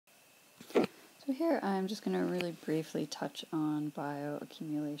So here I'm just going to really briefly touch on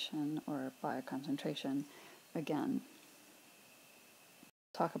bioaccumulation or bioconcentration again.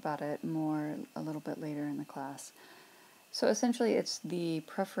 Talk about it more a little bit later in the class. So essentially it's the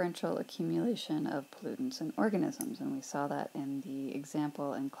preferential accumulation of pollutants in organisms, and we saw that in the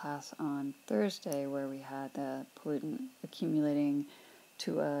example in class on Thursday where we had the pollutant accumulating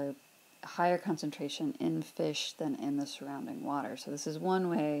to a higher concentration in fish than in the surrounding water. So this is one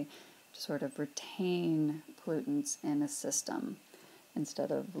way to sort of retain pollutants in a system instead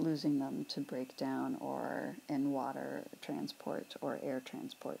of losing them to break down or in water transport or air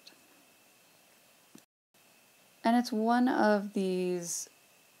transport. And it's one of these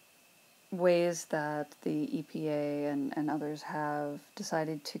ways that the EPA and others have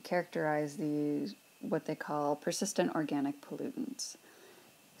decided to characterize these, what they call persistent organic pollutants.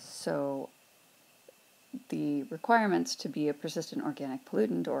 So the requirements to be a persistent organic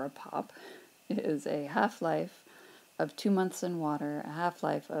pollutant, or a POP, is a half-life of 2 months in water, a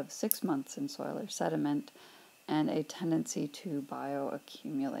half-life of 6 months in soil or sediment, and a tendency to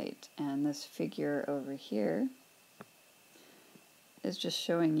bioaccumulate. And this figure over here is just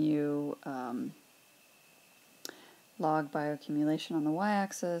showing you log bioaccumulation on the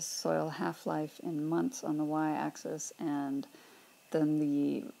y-axis, soil half-life in months on the y-axis, and then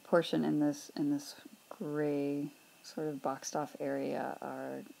the portion in this gray sort of boxed off area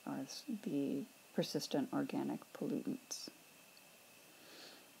are the persistent organic pollutants.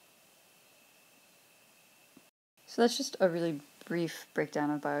 So that's just a really brief breakdown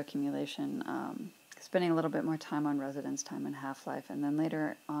of bioaccumulation, spending a little bit more time on residence time and half-life, and then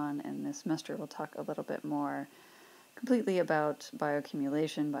later on in this semester we'll talk a little bit more completely about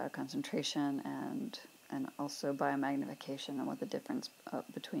bioaccumulation, bioconcentration, and also biomagnification and what the difference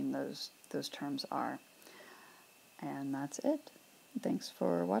between those terms are. And that's it. Thanks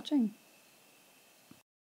for watching.